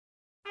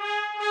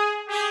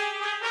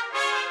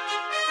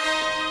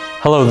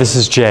Hello, this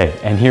is Jay,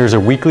 and here's a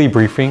weekly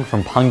briefing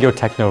from Pangyo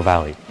Techno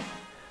Valley.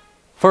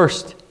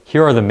 First,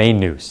 here are the main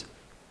news.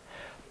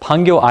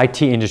 Pangyo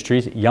IT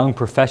Industries Young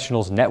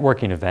Professionals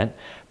Networking event,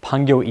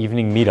 Pangyo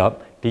Evening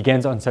Meetup,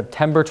 begins on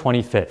September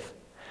 25th.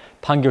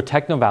 Pangyo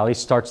Techno Valley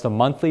starts the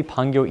monthly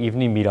Pangyo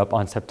Evening Meetup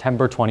on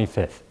September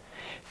 25th.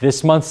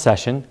 This month's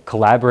session,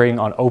 collaborating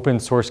on open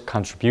source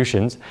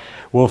contributions,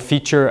 will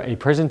feature a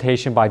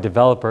presentation by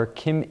developer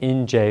Kim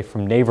In-jae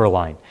from NAVER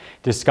LINE,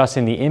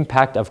 discussing the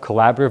impact of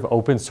collaborative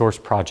open source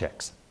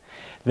projects.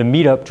 The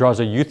meetup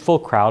draws a youthful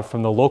crowd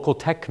from the local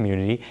tech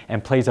community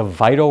and plays a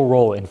vital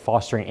role in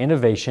fostering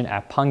innovation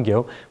at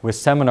Pangyo with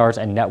seminars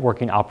and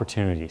networking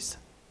opportunities.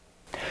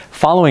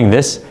 Following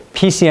this,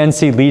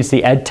 PCNC leads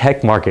the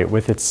EdTech market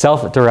with its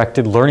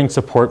self-directed learning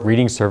support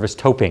reading service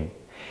TOAPING.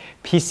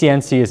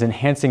 PCNC is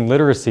enhancing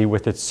literacy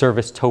with its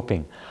service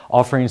TOAPING,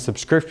 offering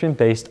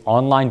subscription-based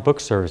online book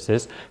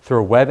services through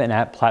a web and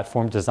app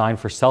platform designed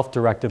for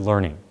self-directed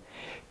learning.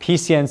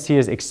 PCNC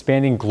is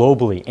expanding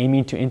globally,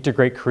 aiming to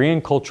integrate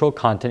Korean cultural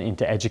content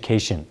into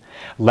education,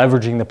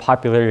 leveraging the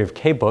popularity of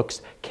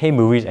K-books,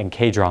 K-movies, and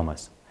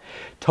K-dramas.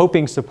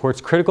 TOAPING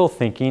supports critical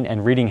thinking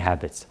and reading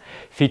habits,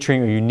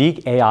 featuring a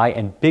unique AI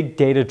and big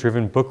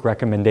data-driven book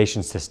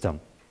recommendation system.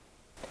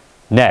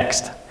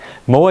 Next,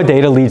 MOA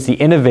Data leads the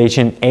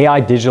innovation AI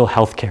digital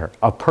healthcare,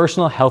 a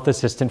personal health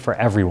assistant for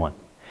everyone.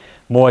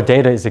 MOA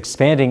Data is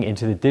expanding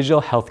into the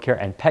digital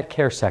healthcare and pet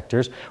care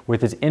sectors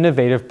with its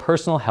innovative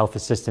personal health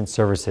assistant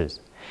services.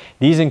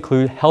 These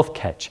include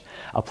HealthCatch,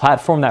 a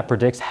platform that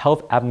predicts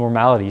health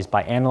abnormalities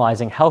by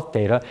analyzing health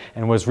data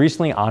and was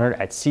recently honored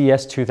at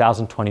CES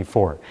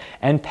 2024,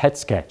 and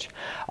PetSketch,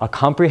 a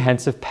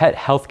comprehensive pet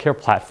healthcare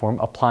platform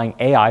applying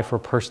AI for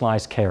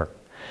personalized care.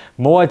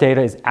 MOA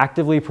Data is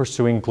actively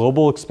pursuing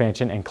global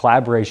expansion and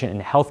collaboration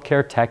in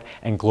healthcare tech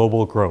and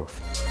global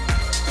growth.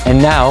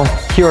 And now,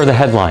 here are the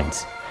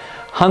headlines.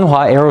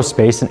 Hanwha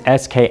Aerospace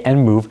and SK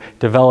Enmove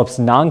develops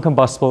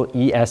non-combustible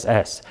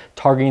ESS,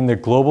 targeting the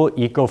global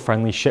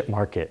eco-friendly ship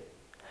market.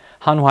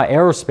 Hanwha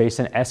Aerospace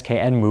and SK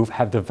Enmove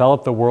have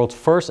developed the world's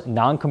first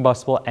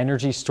non-combustible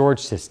energy storage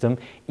system,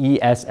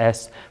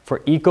 ESS,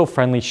 for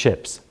eco-friendly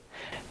ships.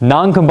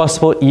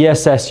 Non-combustible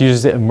ESS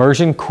uses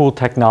immersion cooled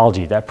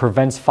technology that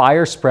prevents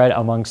fire spread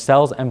among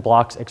cells and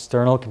blocks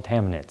external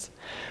contaminants.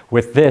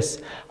 With this,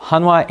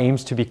 Hanwha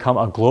aims to become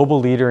a global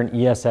leader in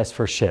ESS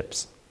for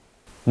ships.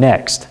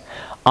 Next,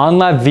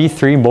 OnLab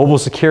V3 Mobile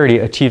Security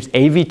achieves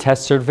AV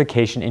test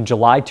certification in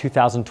July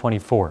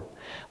 2024.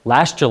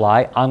 Last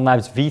July,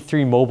 OnLab's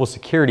V3 Mobile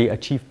Security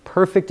achieved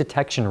perfect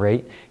detection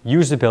rate,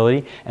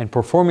 usability, and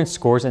performance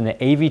scores in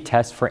the AV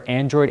test for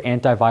Android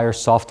antivirus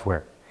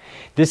software.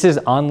 This is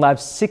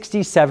OnLab's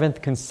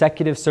 67th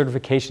consecutive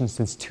certification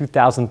since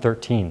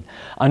 2013,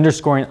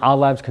 underscoring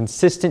OnLab's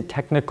consistent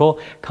technical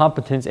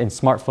competence in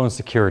smartphone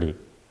security.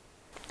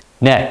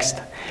 Next,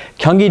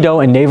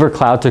 Gyeonggi-do and NAVER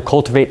Cloud to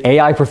cultivate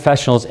AI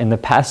professionals in the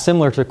path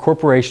similar to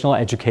corporational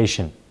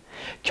education.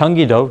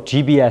 Gyeonggi-do,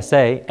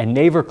 GBSA, and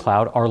NAVER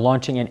Cloud are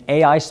launching an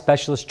AI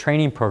specialist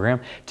training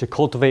program to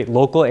cultivate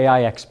local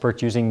AI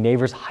experts using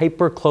NAVER's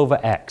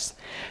HyperClova X.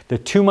 The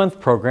 2-month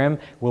program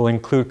will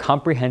include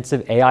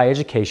comprehensive AI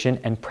education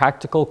and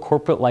practical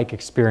corporate-like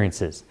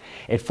experiences.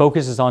 It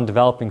focuses on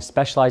developing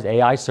specialized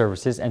AI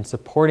services and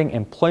supporting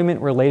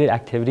employment-related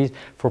activities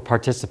for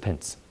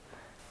participants.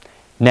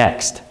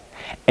 Next,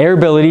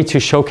 Airability to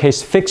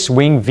showcase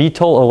fixed-wing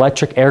VTOL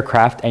electric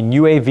aircraft and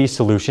UAV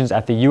solutions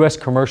at the U.S.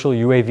 Commercial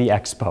UAV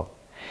Expo.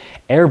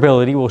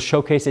 Airability will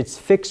showcase its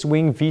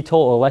fixed-wing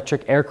VTOL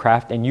electric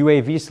aircraft and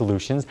UAV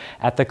solutions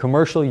at the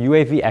Commercial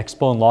UAV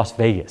Expo in Las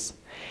Vegas.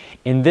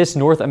 In this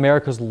North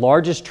America's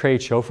largest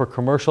trade show for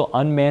commercial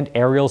unmanned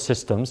aerial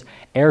systems,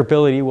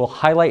 Airability will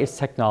highlight its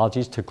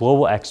technologies to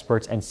global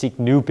experts and seek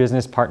new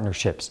business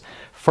partnerships,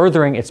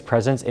 furthering its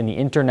presence in the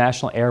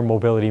international air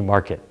mobility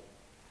market.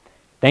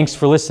 Thanks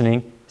for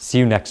listening. See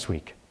you next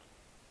week.